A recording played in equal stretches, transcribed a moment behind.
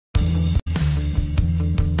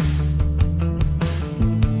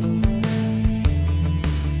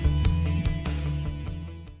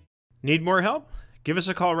Need more help? Give us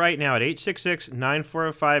a call right now at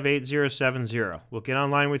 866-945-8070. We'll get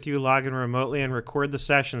online with you, log in remotely, and record the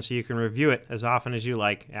session so you can review it as often as you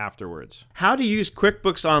like afterwards. How to use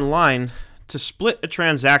QuickBooks Online to split a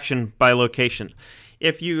transaction by location.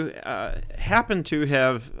 If you happen to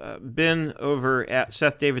have been over at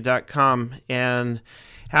SethDavid.com and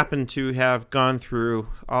happen to have gone through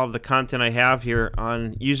all of the content I have here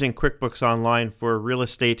on using QuickBooks Online for real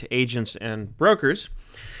estate agents and brokers,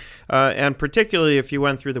 and particularly if you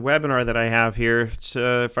went through the webinar that I have here, it's,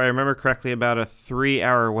 if I remember correctly, about a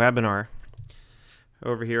 3-hour webinar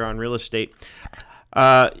over here on real estate.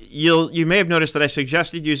 You may have noticed that I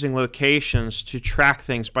suggested using locations to track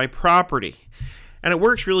things by property. And it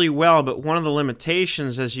works really well, but one of the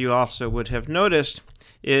limitations, as you also would have noticed,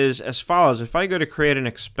 is as follows. If I go to create an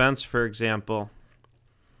expense, for example,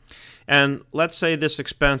 and let's say this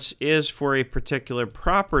expense is for a particular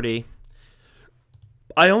property,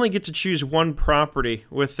 I only get to choose one property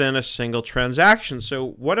within a single transaction. So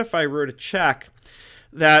what if I wrote a check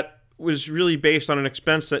that was really based on an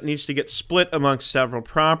expense that needs to get split amongst several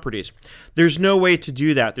properties? There's no way to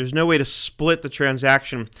do that. There's no way to split the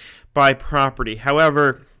transaction by property.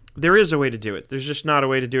 However, there is a way to do it. There's just not a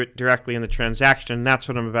way to do it directly in the transaction, and that's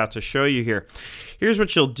what I'm about to show you here. Here's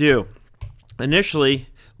what you'll do. Initially,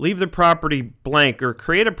 leave the property blank or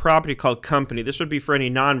create a property called company. This would be for any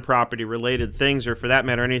non-property related things, or for that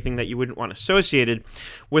matter, anything that you wouldn't want associated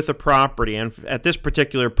with a property. And at this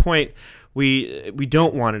particular point, we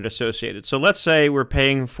don't want it associated. So let's say we're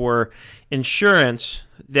paying for insurance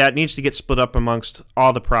that needs to get split up amongst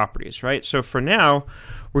all the properties, right? So for now,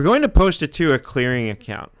 we're going to post it to a clearing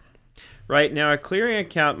account. Right now, a clearing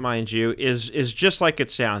account, mind you, is just like it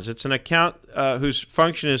sounds. It's an account whose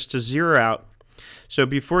function is to zero out. So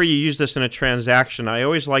before you use this in a transaction, I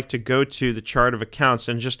always like to go to the chart of accounts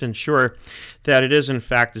and just ensure that it is in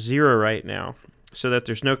fact zero right now, so that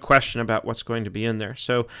there's no question about what's going to be in there.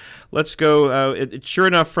 So let's go, sure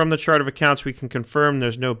enough, from the chart of accounts, we can confirm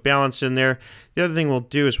there's no balance in there. The other thing we'll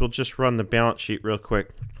do is we'll just run the balance sheet real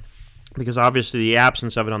quick, because obviously the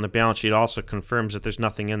absence of it on the balance sheet also confirms that there's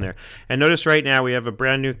nothing in there. And notice right now we have a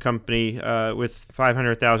brand new company with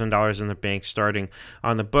 $500,000 in the bank starting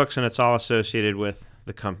on the books, and it's all associated with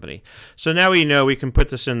the company. So now we know we can put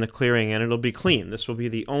this in the clearing and it'll be clean. This will be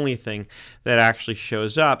the only thing that actually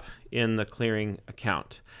shows up in the clearing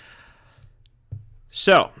account.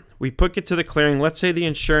 So we put it to the clearing. Let's say the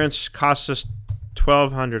insurance costs us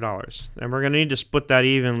 $1,200, and we're going to need to split that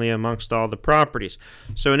evenly amongst all the properties.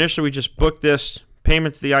 So initially we just book this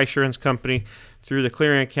payment to the insurance company through the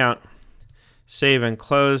clearing account, save and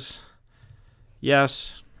close,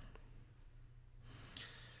 yes.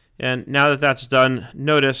 And now that that's done,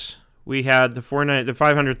 notice we had the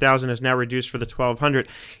 $500,000 is now reduced for the $1,200.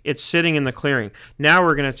 It's sitting in the clearing. Now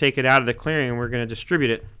we're going to take it out of the clearing and we're going to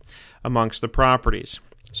distribute it amongst the properties.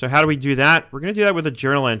 So how do we do that? We're going to do that with a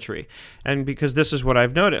journal entry. And because this is what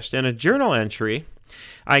I've noticed. In a journal entry,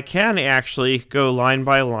 I can actually go line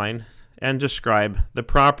by line and describe the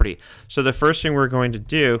property. So the first thing we're going to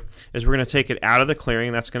do is we're going to take it out of the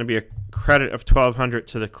clearing. That's going to be a credit of $1,200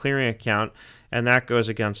 to the clearing account, and that goes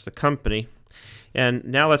against the company. And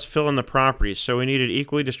now let's fill in the properties. So we need it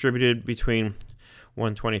equally distributed between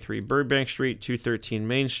 123 Burbank Street, 213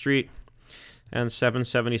 Main Street, and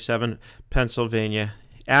 777 Pennsylvania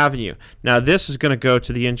Avenue. Now this is going to go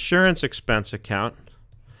to the insurance expense account,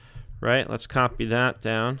 right? Let's copy that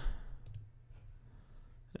down.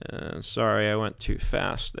 And sorry, I went too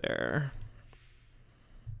fast there.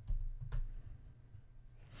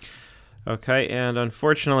 Okay, and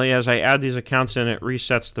unfortunately, as I add these accounts in, it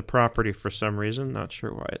resets the property for some reason. Not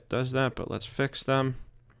sure why it does that, but let's fix them.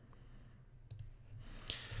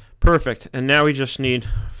 Perfect, and now we just need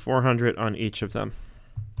 $400 on each of them.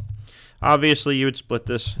 Obviously, you would split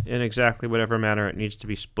this in exactly whatever manner it needs to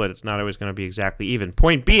be split. It's not always going to be exactly even.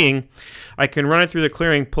 Point being, I can run it through the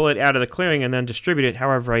clearing, pull it out of the clearing, and then distribute it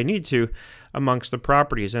however I need to amongst the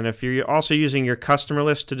properties. And if you're also using your customer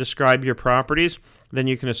list to describe your properties, then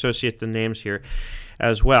you can associate the names here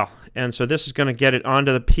as well. And so this is going to get it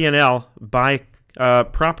onto the P&L by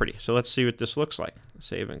property. So let's see what this looks like.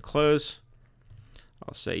 Save and close.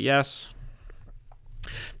 I'll say yes.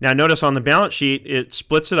 Now notice on the balance sheet it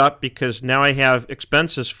splits it up because now I have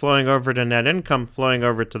expenses flowing over to net income flowing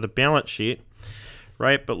over to the balance sheet,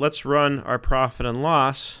 right? But let's run our profit and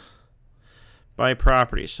loss by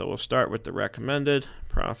property. So we'll start with the recommended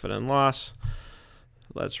profit and loss.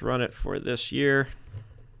 Let's run it for this year.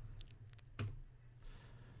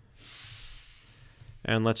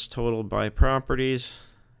 And let's total by properties.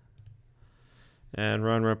 and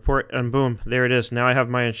run report, and boom, there it is. Now I have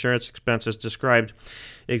my insurance expenses described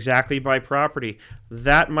exactly by property.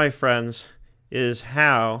 That, my friends, is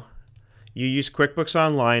how you use QuickBooks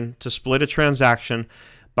Online to split a transaction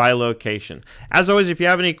by location. As always, if you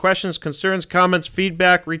have any questions, concerns, comments,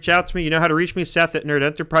 feedback, reach out to me. You know how to reach me, Seth at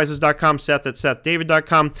nerdenterprises.com, Seth at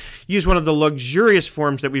SethDavid.com. Use one of the luxurious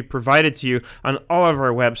forms that we've provided to you on all of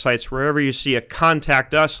our websites. Wherever you see a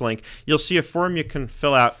Contact Us link, you'll see a form you can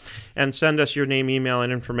fill out and send us your name, email,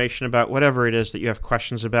 and information about whatever it is that you have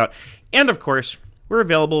questions about. And of course, we're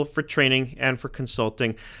available for training and for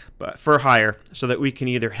consulting, but for hire, so that we can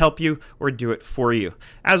either help you or do it for you.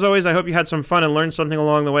 As always, I hope you had some fun and learned something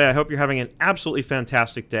along the way. I hope you're having an absolutely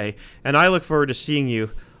fantastic day, and I look forward to seeing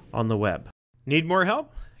you on the web. Need more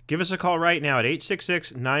help? Give us a call right now at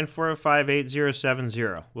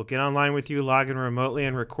 866-945-8070. We'll get online with you, log in remotely,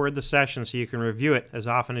 and record the session so you can review it as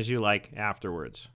often as you like afterwards.